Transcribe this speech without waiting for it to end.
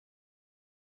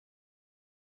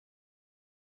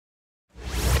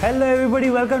Hello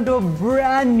everybody, welcome to a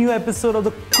brand new episode of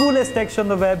the coolest tech show on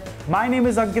the web. My name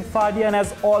is Ankit Fadia and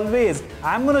as always,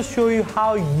 I'm going to show you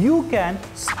how you can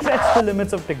stretch the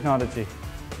limits of technology.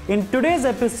 In today's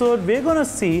episode, we're going to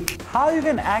see how you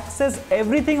can access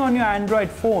everything on your Android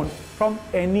phone from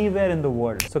anywhere in the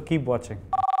world. So keep watching.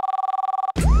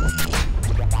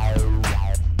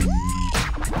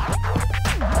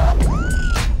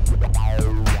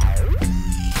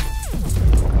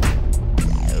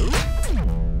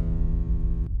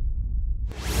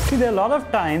 See, there are a lot of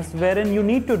times wherein you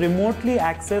need to remotely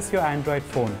access your Android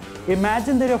phone.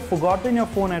 Imagine that you've forgotten your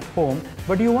phone at home,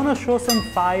 but you want to show some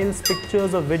files,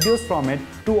 pictures or videos from it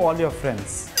to all your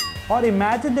friends. Or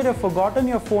imagine that you've forgotten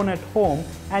your phone at home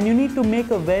and you need to make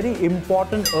a very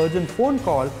important urgent phone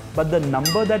call, but the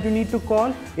number that you need to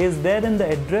call is there in the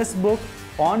address book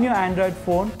on your Android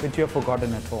phone which you have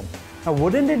forgotten at home. Now,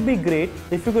 wouldn't it be great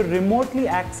if you could remotely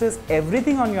access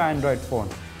everything on your Android phone?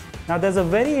 Now there's a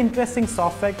very interesting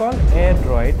software called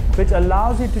AirDroid which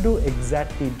allows you to do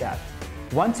exactly that.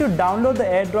 Once you download the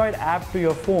AirDroid app to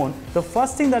your phone, the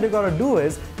first thing that you got to do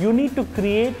is you need to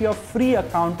create your free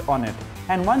account on it.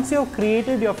 And once you've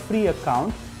created your free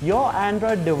account, your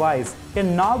Android device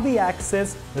can now be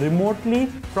accessed remotely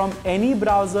from any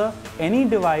browser, any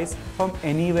device, from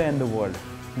anywhere in the world.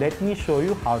 Let me show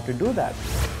you how to do that.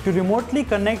 To remotely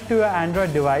connect to your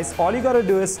Android device, all you got to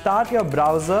do is start your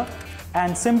browser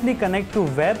and simply connect to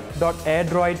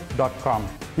web.airdroid.com.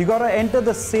 You got to enter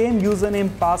the same username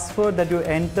password that you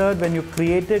entered when you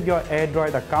created your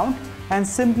AirDroid account and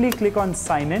simply click on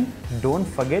sign in. Don't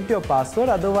forget your password,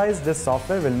 otherwise this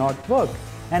software will not work.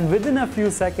 And within a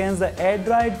few seconds, the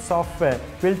AirDroid software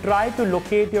will try to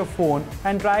locate your phone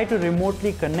and try to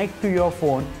remotely connect to your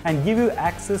phone and give you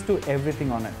access to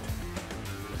everything on it.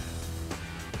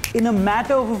 In a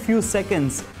matter of a few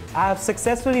seconds, I have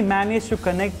successfully managed to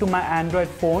connect to my Android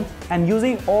phone, and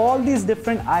using all these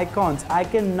different icons, I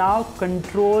can now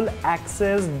control,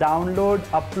 access, download,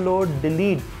 upload,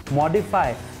 delete,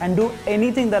 modify and do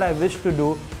anything that I wish to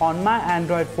do on my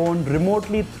Android phone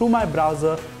remotely through my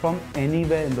browser from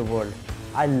anywhere in the world.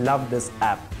 I love this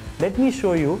app. Let me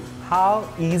show you how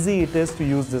easy it is to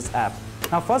use this app.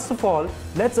 Now first of all,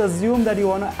 let's assume that you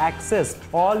want to access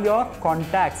all your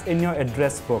contacts in your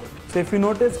address book. So if you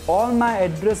notice, all my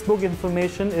address book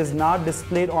information is now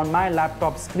displayed on my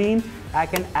laptop screen. I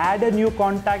can add a new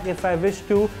contact if I wish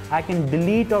to. I can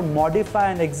delete or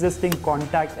modify an existing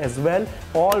contact as well,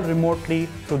 all remotely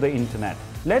through the internet.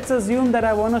 Let's assume that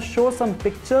I want to show some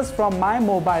pictures from my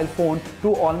mobile phone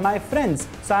to all my friends.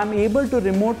 So I'm able to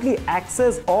remotely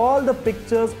access all the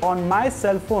pictures on my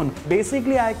cell phone.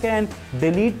 Basically, I can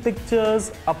delete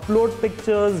pictures, upload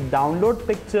pictures, download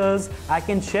pictures, I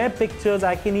can share pictures,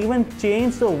 I can even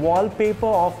change the wallpaper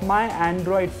of my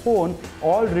Android phone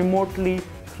all remotely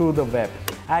through the web.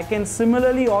 I can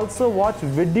similarly also watch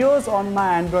videos on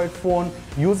my Android phone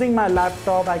using my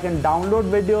laptop. I can download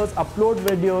videos, upload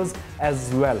videos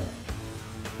as well.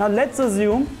 Now let's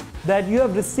assume that you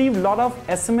have received a lot of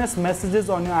SMS messages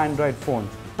on your Android phone.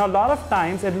 Now a lot of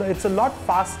times it's a lot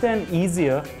faster and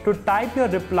easier to type your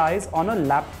replies on a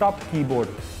laptop keyboard.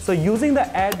 So using the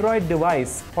AirDroid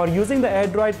device or using the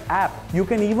AirDroid app, you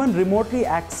can even remotely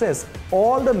access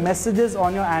all the messages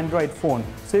on your Android phone.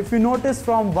 So if you notice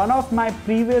from one of my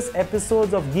previous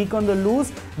episodes of Geek on the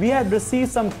Loose, we had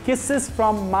received some kisses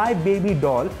from my baby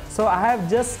doll. So I have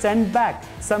just sent back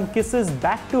some kisses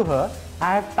back to her.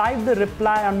 I have typed the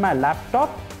reply on my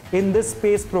laptop in this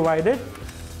space provided.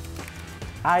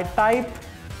 I type,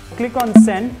 click on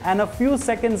send, and a few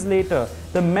seconds later,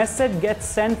 the message gets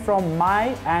sent from my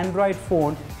Android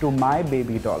phone to my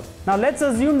baby doll. Now let's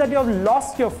assume that you have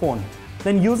lost your phone.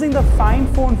 Then using the Find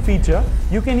Phone feature,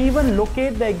 you can even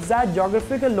locate the exact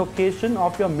geographical location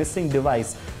of your missing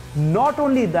device. Not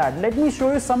only that, let me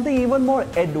show you something even more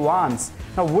advanced.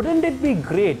 Now wouldn't it be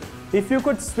great if you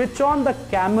could switch on the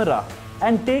camera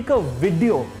and take a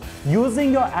video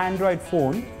using your Android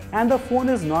phone and the phone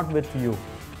is not with you?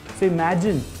 So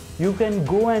imagine you can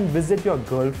go and visit your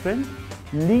girlfriend,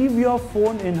 leave your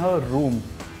phone in her room.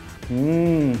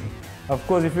 Of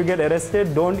course, if you get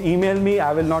arrested, don't email me,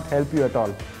 I will not help you at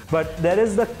all. But there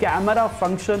is the camera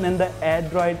function in the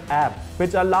AirDroid app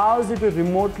which allows you to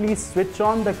remotely switch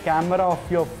on the camera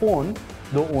of your phone.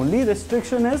 The only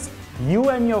restriction is you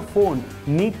and your phone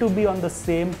need to be on the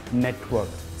same network.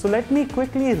 So let me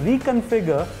quickly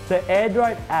reconfigure the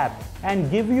AirDroid app and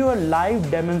give you a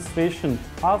live demonstration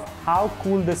of how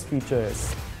cool this feature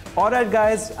is. Alright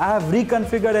guys, I have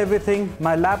reconfigured everything.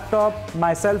 My laptop,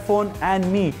 my cell phone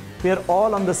and me, we are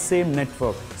all on the same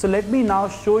network. So let me now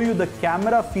show you the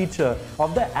camera feature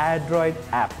of the AirDroid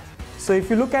app. So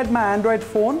if you look at my Android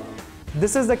phone,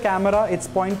 this is the camera, it's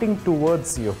pointing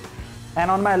towards you. And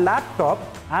on my laptop,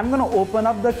 I'm going to open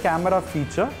up the camera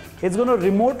feature. It's going to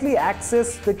remotely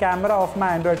access the camera of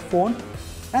my Android phone.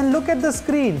 And look at the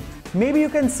screen. Maybe you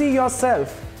can see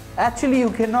yourself. Actually,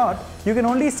 you cannot. You can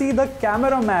only see the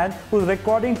cameraman who's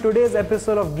recording today's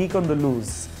episode of Geek on the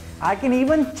Loose. I can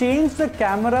even change the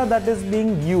camera that is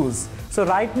being used. So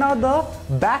right now the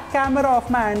back camera of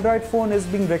my Android phone is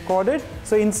being recorded.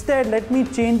 So instead, let me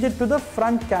change it to the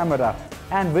front camera.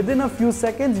 And within a few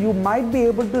seconds, you might be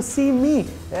able to see me.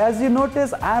 As you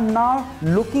notice, I am now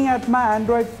looking at my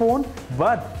Android phone,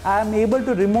 but I am able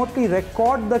to remotely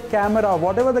record the camera,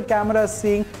 whatever the camera is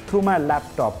seeing, through my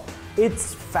laptop.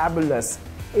 It's fabulous.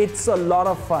 It's a lot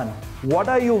of fun. What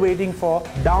are you waiting for?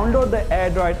 Download the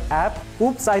AirDroid app.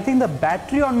 Oops, I think the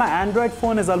battery on my Android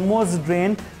phone is almost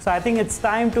drained. So I think it's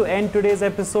time to end today's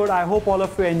episode. I hope all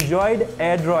of you enjoyed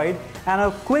AirDroid. And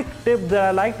a quick tip that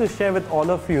I like to share with all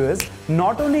of you is,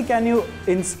 not only can you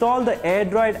install the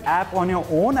AirDroid app on your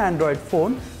own Android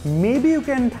phone, maybe you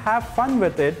can have fun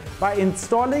with it by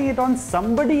installing it on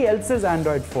somebody else's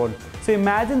Android phone. So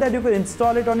imagine that you could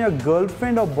install it on your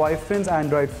girlfriend or boyfriend's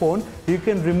Android phone. You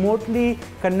can remotely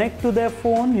connect to their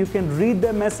phone, you can read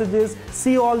their messages,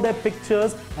 see all their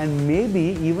pictures, and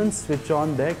maybe even switch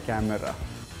on their camera.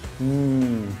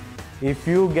 If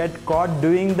you get caught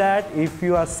doing that, if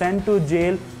you are sent to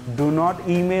jail, do not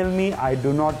email me. I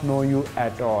do not know you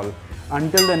at all.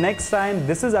 Until the next time,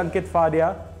 this is Ankit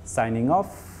Fadia signing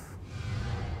off.